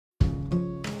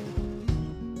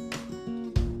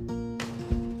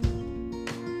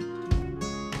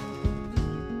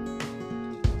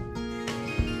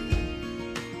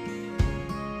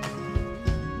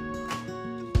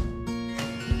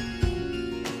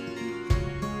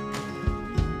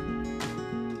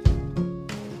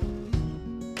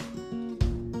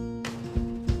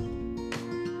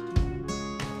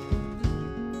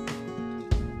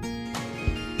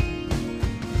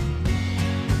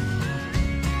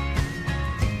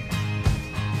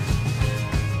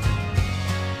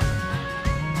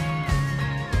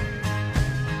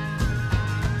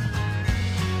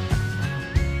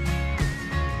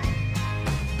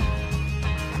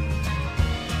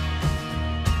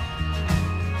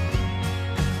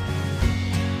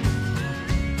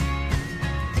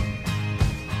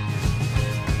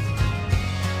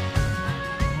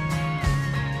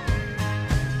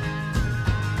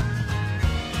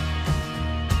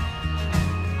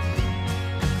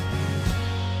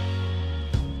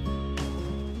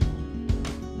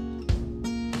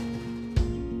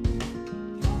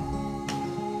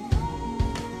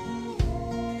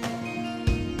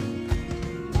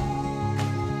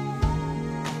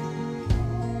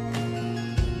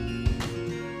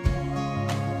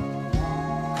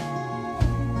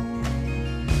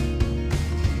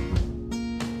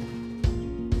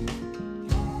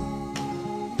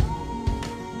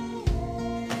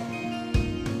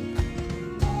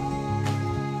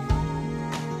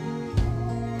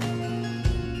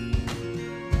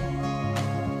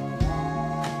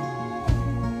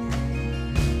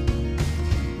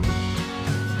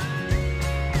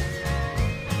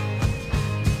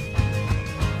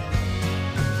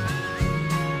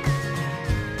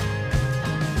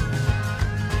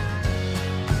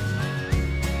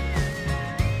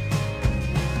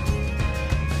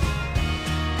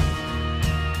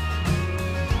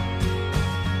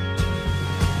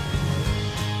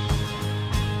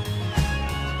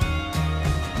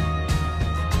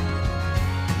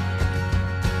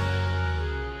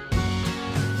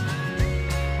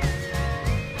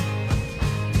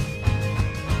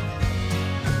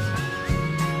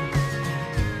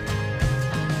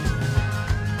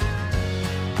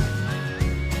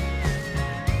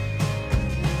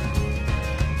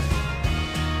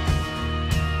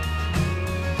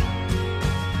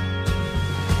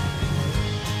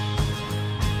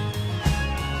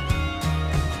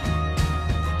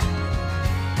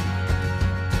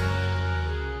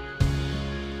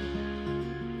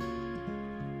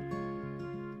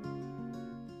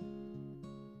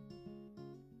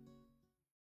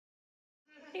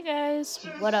Hey guys,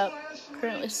 what up?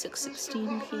 Currently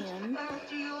 6:16 p.m.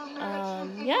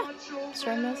 Yeah,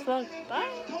 starting this vlog. Bye.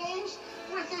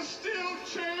 With a steel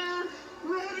chair,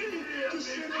 ready to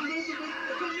send Elizabeth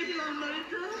free her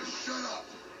maker. Shut up.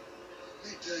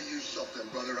 Let me tell you something,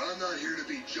 brother. I'm not here to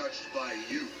be judged by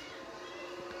you.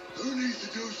 Who needs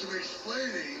to do some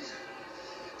explaining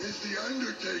is the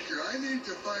Undertaker. I need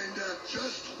to find out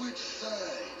just which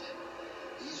side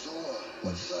he's on.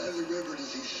 What side of the river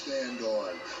does he stand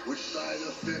on? Which side of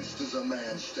the fence does a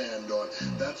man stand on?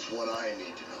 That's what I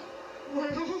need to know.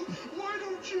 Well, why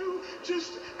don't you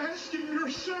just ask him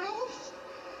yourself?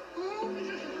 Oh,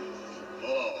 yes.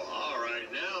 Oh, all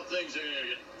right. Now things are going to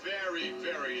get very,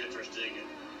 very interesting.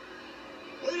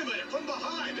 Wait a minute. From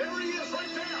behind. There he is right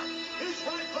there. He's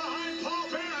right behind Paul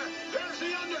Bearer. There's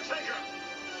the Undertaker.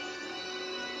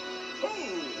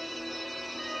 Ooh.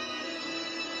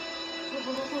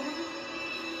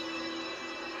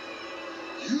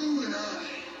 You and I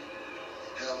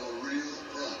have a real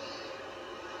problem.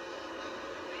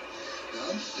 Now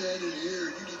I'm standing here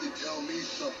and you need to tell me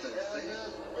something.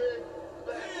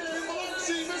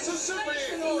 Biloxi, Mississippi.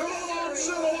 Come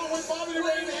sit along with Bobby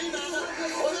Ray Heenan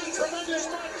for this tremendous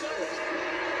match.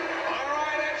 All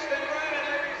right, extend ready,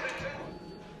 ladies and gentlemen.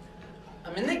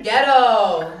 I'm in the ghetto.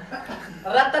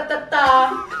 Ra-ta-ta-ta.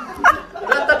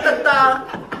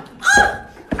 Ra-ta-ta-ta.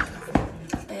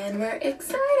 And we're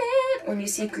excited when you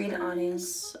see green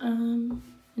awnings. In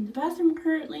the bathroom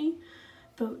currently,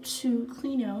 about to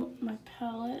clean out my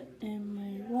palette and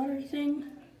my water thing.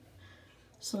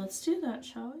 So let's do that,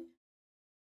 shall we?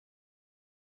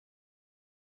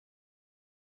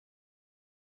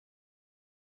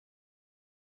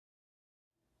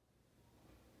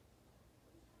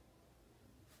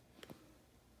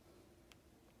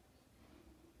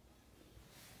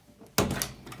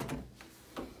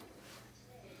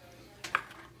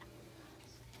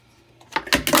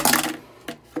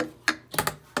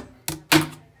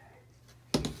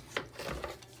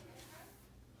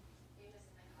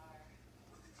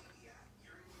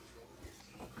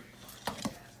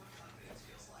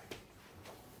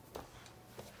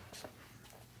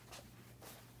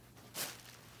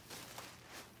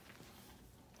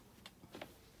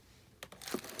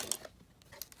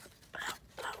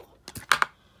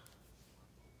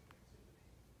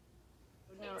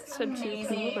 Some two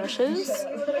clean brushes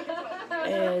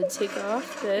and take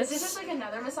off this. This is just like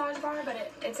another massage bar, but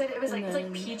it said it was like, it's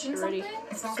like peach and something.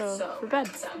 It's not so for bed.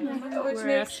 which We're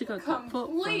makes actually got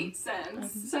complete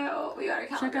sense. So we got our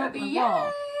check out my Calico.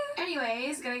 wall.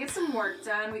 Anyways, gonna get some work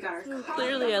done. We got our coffee.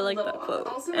 Clearly, I like that quote.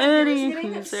 Also, Any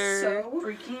getting hooser,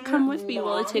 freaking come with me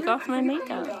while I long. take off my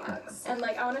makeup. And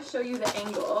like, I want to show you the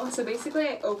angle. So basically,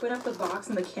 I open up the box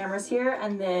and the camera's here,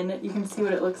 and then you can see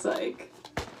what it looks like.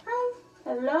 Hi.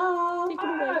 Hello.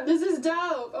 This is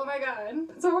dope. Oh my god.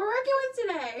 So we're working with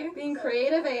today. Being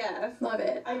creative AF. Love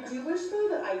it. I do wish though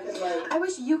that I could like. I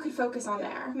wish you could focus on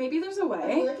there. Maybe there's a I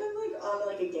way. feel like I'm like on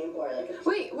like a Game Boy, like a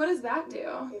Wait, what does that do?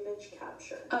 image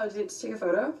capture. Oh, did it just take a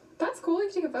photo? That's cool, you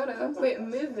can take a photo. Wait,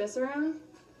 move this around.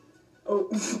 Oh,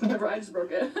 never, I just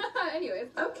broke it. Anyways,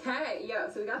 okay,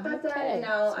 so we got that done, and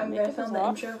now I'm gonna film the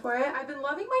intro for it. I've been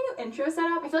loving my new intro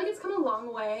setup. I feel like it's come a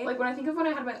long way. Like when I think of when I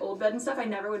had my old bed and stuff, I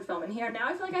never would film in here. Now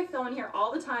I feel like I film in here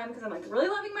all the time because I'm like really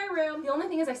loving my room. The only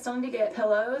thing is I still need to get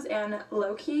pillows and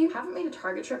low-key. Haven't made a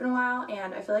Target trip in a while,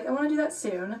 and I feel like I want to do that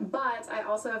soon. But I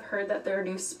also have heard that their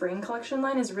new spring collection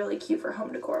line is really cute for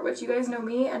home decor, which you guys know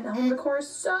me and home decor,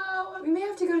 so we may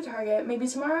have to go to Target. Maybe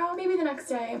tomorrow, maybe the next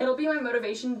day. It'll be my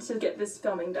motivation to get this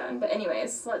filming done. But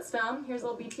anyways, let's film. Here's a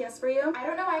little BTS for you. I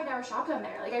don't know why I've never shopped on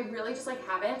there. Like I really just like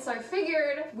haven't. So I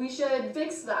figured we should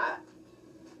fix that.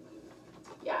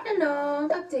 Yeah. Hello.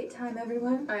 Update time,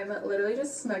 everyone. I'm literally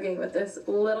just snugging with this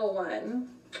little one.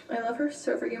 I love her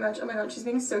so freaking much. Oh my god, she's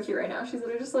being so cute right now. She's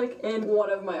literally just like in one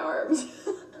of my arms.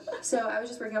 So I was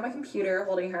just working on my computer,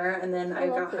 holding her, and then I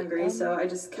got hungry, so I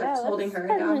just kept holding her,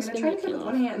 and now I'm gonna try to fit with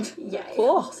one hand. Yay.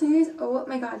 Cool. So you guys, oh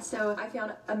my god, so I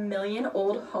found a million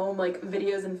old home, like,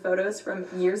 videos and photos from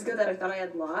years ago that I thought I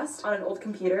had lost on an old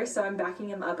computer, so I'm backing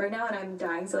them up right now, and I'm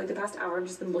dying. So, like, the past hour I've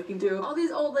just been looking through all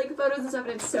these old, like, photos and stuff,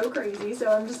 and it's so crazy,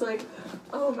 so I'm just like,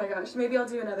 oh my gosh, maybe I'll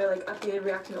do another, like, updated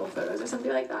reacting to old photos or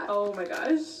something like that. Oh my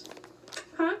gosh.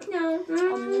 No.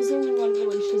 I'm using one of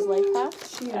Alicia's life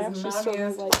hacks. She I is actually still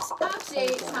have like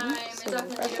update time. just a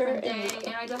definitely refresher. a different day,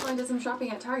 and I definitely did some shopping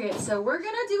at Target. So we're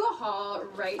gonna do a haul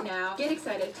right now. Get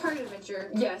excited. Target adventure.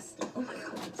 Yes. Oh my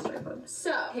god, sorry, bud.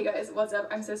 So, hey guys, what's up?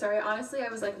 I'm so sorry. Honestly, I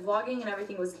was like vlogging and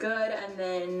everything was good, and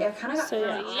then it kind of got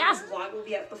thrown off. Yeah. This vlog will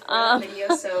be up before the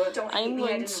video, so don't hate I'm me. I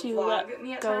going didn't to vlog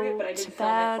me at Target, but I did to film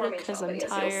it for bed me because on I'm video,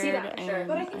 so you'll see that tired, for sure. and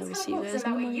But I think I it's will kind see of you cool, so guys that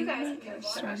in way the you morning. guys can I'm vlog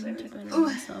starting to after. better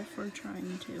myself, or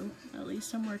trying to. At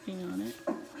least I'm working on it.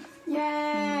 Yay!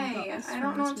 I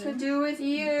don't know what to do with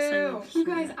you. You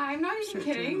guys, I'm not even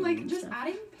kidding. Like, just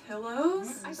adding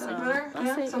pillows. I feel like better.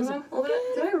 Yeah, something.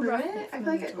 Did I ruin it? I feel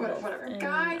like it. Whatever.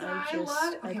 Guys, I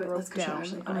love. Okay, wait, let's go.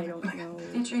 Actually, I don't know.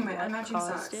 Featuring my unmatching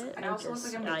socks. I also look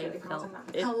like I'm not getting calls on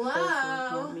that.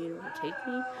 Hello. Me to take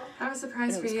me. I have a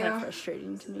surprise for It's you. kind of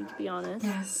frustrating to me, to be honest.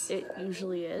 Yes. It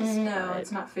usually is. No,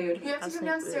 it's not food. You have to come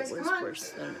downstairs. It was Come on. worse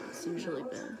than it's usually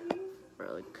been for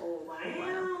like a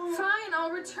while. Fine, I'll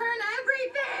return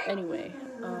everything. Anyway,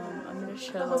 I'm gonna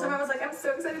show. The whole time I was like, I'm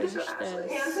so excited to show finish Ashley.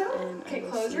 this, Hands up. and Okay, I will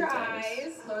close see your you guys.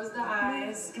 eyes. Close the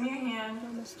eyes. Give me your hand.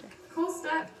 Namaste. Cool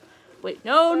step. Wait,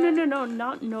 no,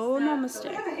 not no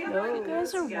Step. namaste. No, you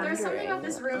guys are wondering. There's something about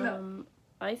this room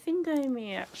that I think I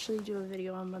may actually do a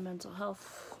video on my mental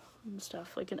health and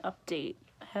stuff, like an update.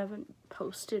 I haven't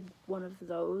posted one of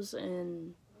those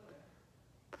in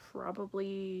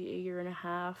probably a year and a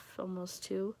half, almost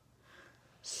 2.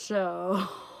 So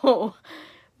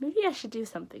maybe I should do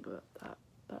something about that.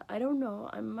 But I don't know.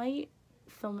 I might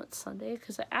film it Sunday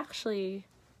because I actually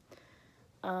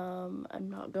I'm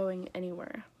not going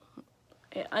anywhere.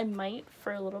 I might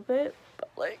for a little bit, but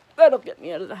like that'll get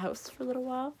me out of the house for a little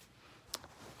while.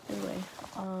 Anyway,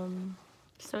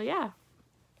 so yeah.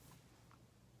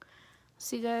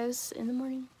 See you guys in the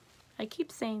morning. I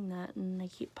keep saying that and I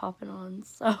keep popping on,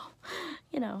 so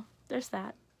you know, there's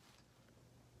that.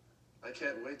 I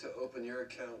can't wait to open your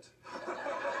account.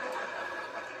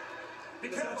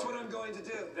 Because that's what I'm going to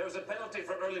do. There's a penalty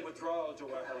for early withdrawal,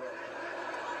 Jawaharlal.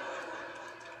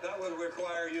 That would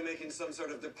require you making some sort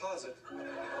of deposit.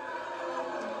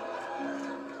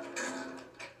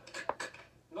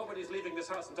 Nobody's leaving this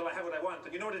house until I have what I want.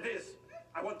 And you know what it is?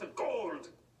 I want the gold.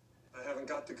 I haven't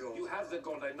got the gold. You have the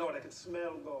gold, I know it. I can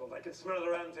smell gold. I can smell it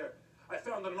around here. I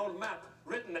found on an old map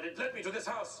written that it led me to this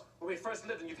house where we first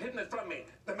lived, and you've hidden it from me.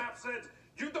 The map said,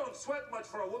 you don't sweat much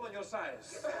for a woman your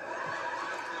size.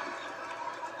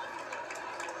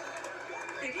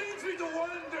 It leads me to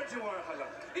wonder, Jawaharlal.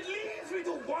 It leads me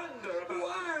to wonder about...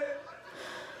 Why?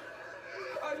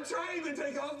 I'm trying to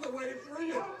take off the weight for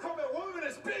you. How come a woman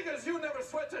as big as you never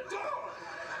sweats a dog?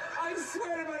 I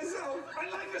swear to myself. I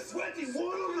like a sweaty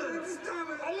woman. Stop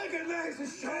it. I like a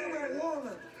nice, shiny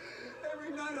woman.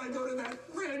 Every night I go to that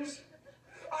fridge.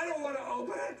 I don't want to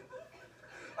open it.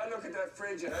 I look at that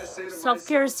fridge and I say to myself,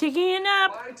 Self-care is taking a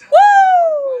nap. my time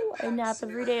Woo! for I my nap pets.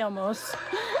 every day almost.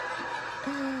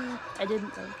 I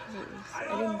didn't though, because I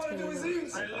didn't tell you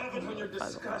that. I love it when you're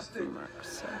disgusting. From work,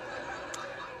 so.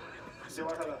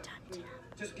 Jawaharlal,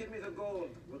 just give me the gold.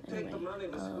 We'll take the money,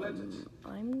 we'll split it.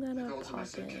 I'm gonna gold's in my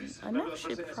pop in. suitcase. I'm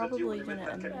actually probably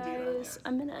gonna end guys.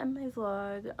 I'm gonna end my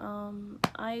vlog.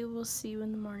 I will see you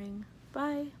in the morning.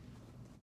 Bye.